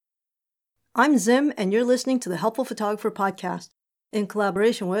I'm Zim, and you're listening to the Helpful Photographer Podcast in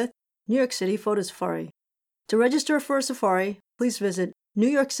collaboration with New York City Photo Safari. To register for a safari, please visit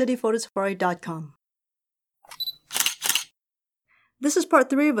newyorkcityphotosafari.com. This is part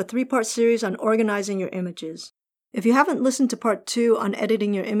 3 of a 3-part series on organizing your images. If you haven't listened to part 2 on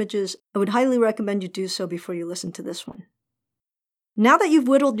editing your images, I would highly recommend you do so before you listen to this one. Now that you've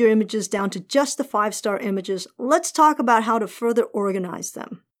whittled your images down to just the 5-star images, let's talk about how to further organize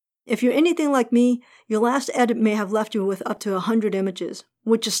them. If you're anything like me, your last edit may have left you with up to 100 images,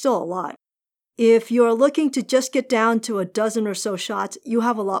 which is still a lot. If you're looking to just get down to a dozen or so shots, you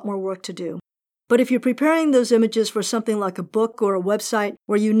have a lot more work to do. But if you're preparing those images for something like a book or a website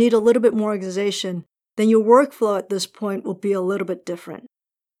where you need a little bit more organization, then your workflow at this point will be a little bit different.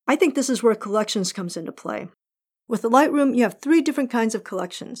 I think this is where collections comes into play. With the Lightroom, you have 3 different kinds of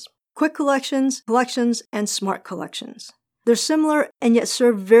collections: quick collections, collections, and smart collections. They're similar and yet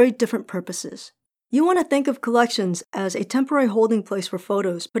serve very different purposes. You want to think of collections as a temporary holding place for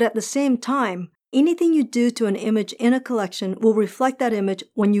photos, but at the same time, anything you do to an image in a collection will reflect that image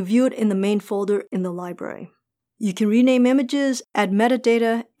when you view it in the main folder in the library. You can rename images, add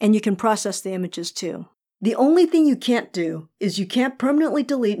metadata, and you can process the images too. The only thing you can't do is you can't permanently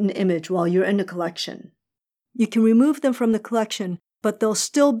delete an image while you're in a collection. You can remove them from the collection, but they'll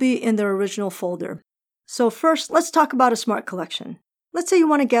still be in their original folder. So first, let's talk about a smart collection. Let's say you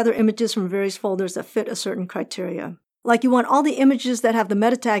want to gather images from various folders that fit a certain criteria. Like you want all the images that have the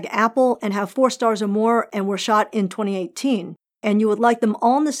meta tag Apple and have 4 stars or more and were shot in 2018, and you would like them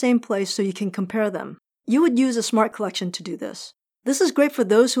all in the same place so you can compare them. You would use a smart collection to do this. This is great for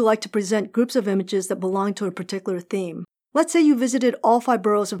those who like to present groups of images that belong to a particular theme. Let's say you visited all 5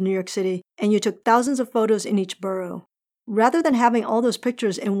 boroughs of New York City and you took thousands of photos in each borough. Rather than having all those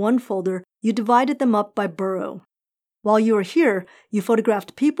pictures in one folder, you divided them up by borough. While you were here, you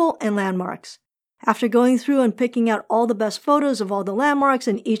photographed people and landmarks. After going through and picking out all the best photos of all the landmarks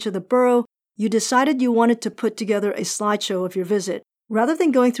in each of the borough, you decided you wanted to put together a slideshow of your visit. Rather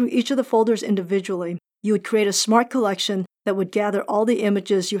than going through each of the folders individually, you would create a smart collection that would gather all the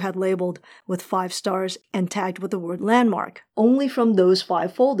images you had labeled with 5 stars and tagged with the word landmark, only from those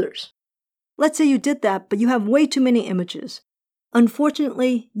 5 folders. Let's say you did that, but you have way too many images.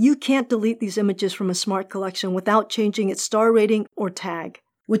 Unfortunately, you can't delete these images from a smart collection without changing its star rating or tag,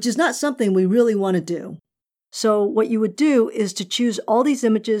 which is not something we really want to do. So what you would do is to choose all these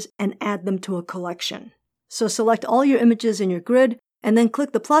images and add them to a collection. So select all your images in your grid, and then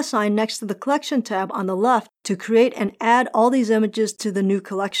click the plus sign next to the collection tab on the left to create and add all these images to the new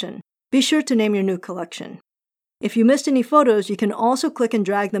collection. Be sure to name your new collection. If you missed any photos, you can also click and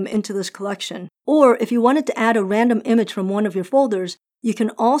drag them into this collection. Or if you wanted to add a random image from one of your folders, you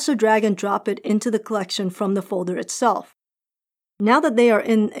can also drag and drop it into the collection from the folder itself. Now that they are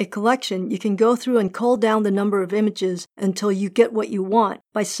in a collection, you can go through and cull down the number of images until you get what you want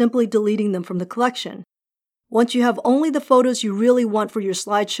by simply deleting them from the collection. Once you have only the photos you really want for your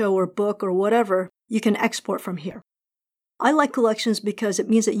slideshow or book or whatever, you can export from here. I like collections because it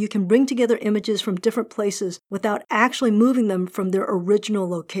means that you can bring together images from different places without actually moving them from their original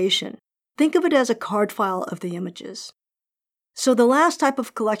location. Think of it as a card file of the images. So the last type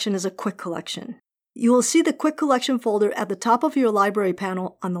of collection is a quick collection. You will see the quick collection folder at the top of your library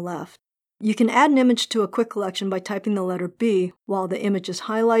panel on the left. You can add an image to a quick collection by typing the letter B while the image is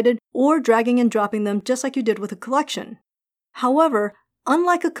highlighted, or dragging and dropping them just like you did with a collection. However,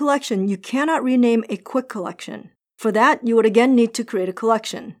 unlike a collection, you cannot rename a quick collection. For that, you would again need to create a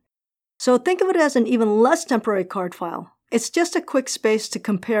collection. So think of it as an even less temporary card file. It's just a quick space to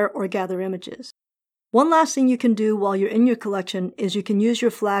compare or gather images. One last thing you can do while you're in your collection is you can use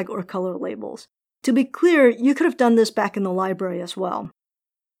your flag or color labels. To be clear, you could have done this back in the library as well.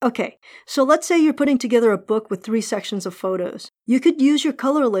 Okay, so let's say you're putting together a book with 3 sections of photos. You could use your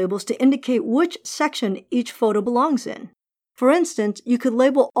color labels to indicate which section each photo belongs in. For instance, you could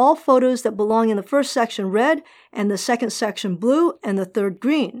label all photos that belong in the first section red, and the second section blue, and the third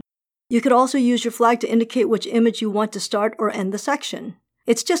green. You could also use your flag to indicate which image you want to start or end the section.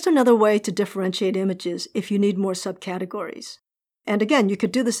 It's just another way to differentiate images if you need more subcategories. And again, you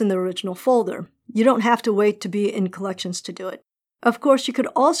could do this in the original folder. You don't have to wait to be in collections to do it. Of course, you could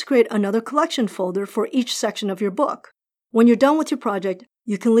also create another collection folder for each section of your book. When you're done with your project,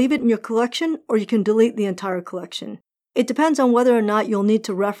 you can leave it in your collection or you can delete the entire collection. It depends on whether or not you'll need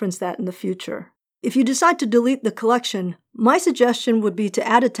to reference that in the future. If you decide to delete the collection, my suggestion would be to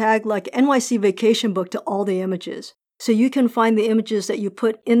add a tag like NYC Vacation Book to all the images, so you can find the images that you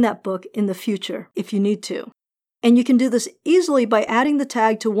put in that book in the future if you need to. And you can do this easily by adding the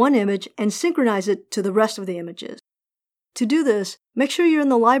tag to one image and synchronize it to the rest of the images. To do this, make sure you're in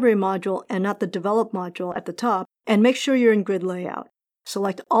the Library module and not the Develop module at the top, and make sure you're in Grid Layout.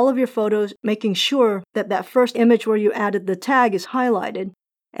 Select all of your photos, making sure that that first image where you added the tag is highlighted,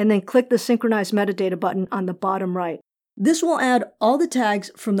 and then click the Synchronize Metadata button on the bottom right. This will add all the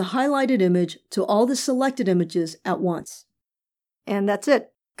tags from the highlighted image to all the selected images at once. And that's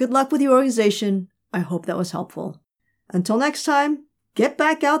it. Good luck with your organization. I hope that was helpful. Until next time, get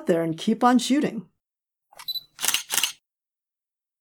back out there and keep on shooting.